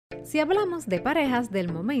Si hablamos de parejas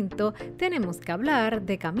del momento, tenemos que hablar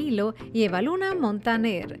de Camilo y Evaluna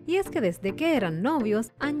Montaner. Y es que desde que eran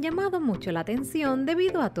novios han llamado mucho la atención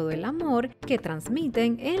debido a todo el amor que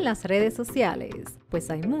transmiten en las redes sociales. Pues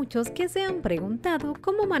hay muchos que se han preguntado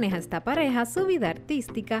cómo maneja esta pareja su vida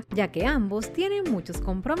artística, ya que ambos tienen muchos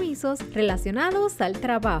compromisos relacionados al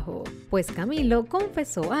trabajo. Pues Camilo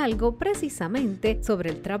confesó algo precisamente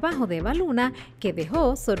sobre el trabajo de Evaluna que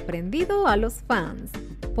dejó sorprendido a los fans.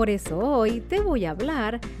 Por eso hoy te voy a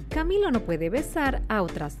hablar, Camilo no puede besar a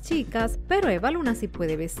otras chicas, pero Evaluna sí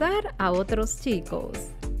puede besar a otros chicos.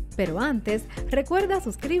 Pero antes, recuerda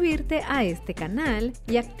suscribirte a este canal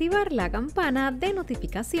y activar la campana de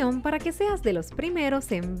notificación para que seas de los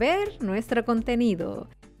primeros en ver nuestro contenido.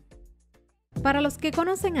 Para los que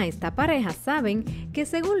conocen a esta pareja saben que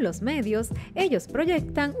según los medios, ellos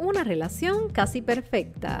proyectan una relación casi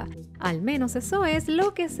perfecta. Al menos eso es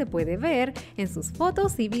lo que se puede ver en sus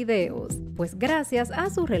fotos y videos, pues gracias a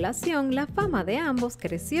su relación la fama de ambos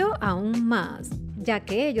creció aún más, ya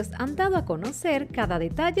que ellos han dado a conocer cada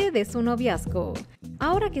detalle de su noviazgo.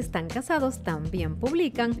 Ahora que están casados también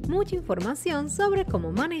publican mucha información sobre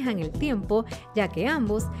cómo manejan el tiempo, ya que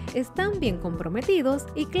ambos están bien comprometidos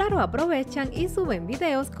y claro aprovechan y suben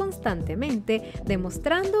videos constantemente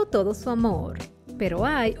demostrando todo su amor. Pero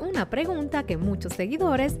hay una pregunta que muchos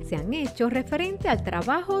seguidores se han hecho referente al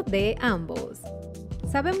trabajo de ambos.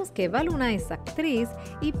 Sabemos que Evaluna es actriz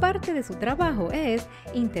y parte de su trabajo es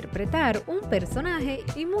interpretar un personaje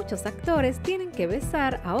y muchos actores tienen que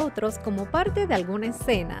besar a otros como parte de alguna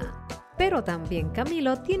escena. Pero también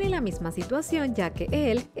Camilo tiene la misma situación ya que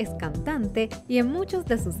él es cantante y en muchos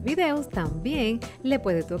de sus videos también le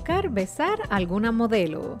puede tocar besar a alguna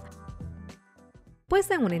modelo. Pues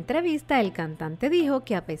en una entrevista el cantante dijo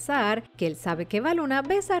que a pesar que él sabe que Evaluna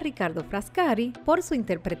besa a Ricardo Frascari por su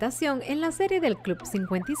interpretación en la serie del Club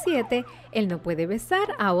 57, él no puede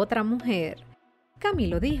besar a otra mujer.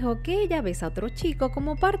 Camilo dijo que ella besa a otro chico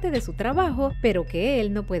como parte de su trabajo, pero que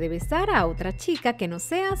él no puede besar a otra chica que no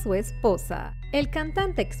sea su esposa. El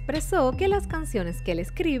cantante expresó que las canciones que él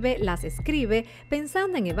escribe las escribe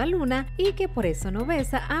pensando en Evaluna y que por eso no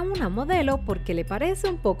besa a una modelo porque le parece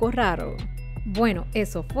un poco raro. Bueno,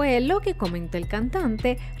 eso fue lo que comentó el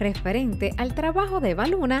cantante referente al trabajo de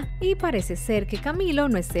Evaluna y parece ser que Camilo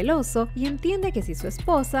no es celoso y entiende que si su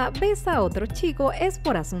esposa besa a otro chico es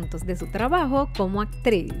por asuntos de su trabajo como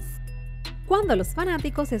actriz. Cuando los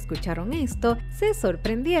fanáticos escucharon esto, se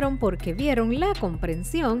sorprendieron porque vieron la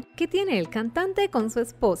comprensión que tiene el cantante con su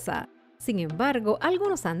esposa. Sin embargo,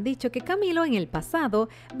 algunos han dicho que Camilo en el pasado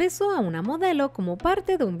besó a una modelo como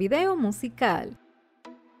parte de un video musical.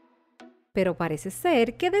 Pero parece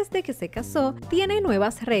ser que desde que se casó tiene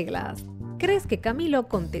nuevas reglas. ¿Crees que Camilo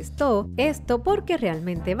contestó esto porque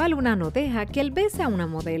realmente Evaluna no deja que él bese a una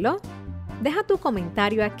modelo? Deja tu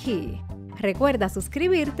comentario aquí. Recuerda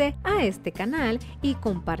suscribirte a este canal y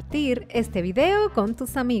compartir este video con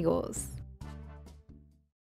tus amigos.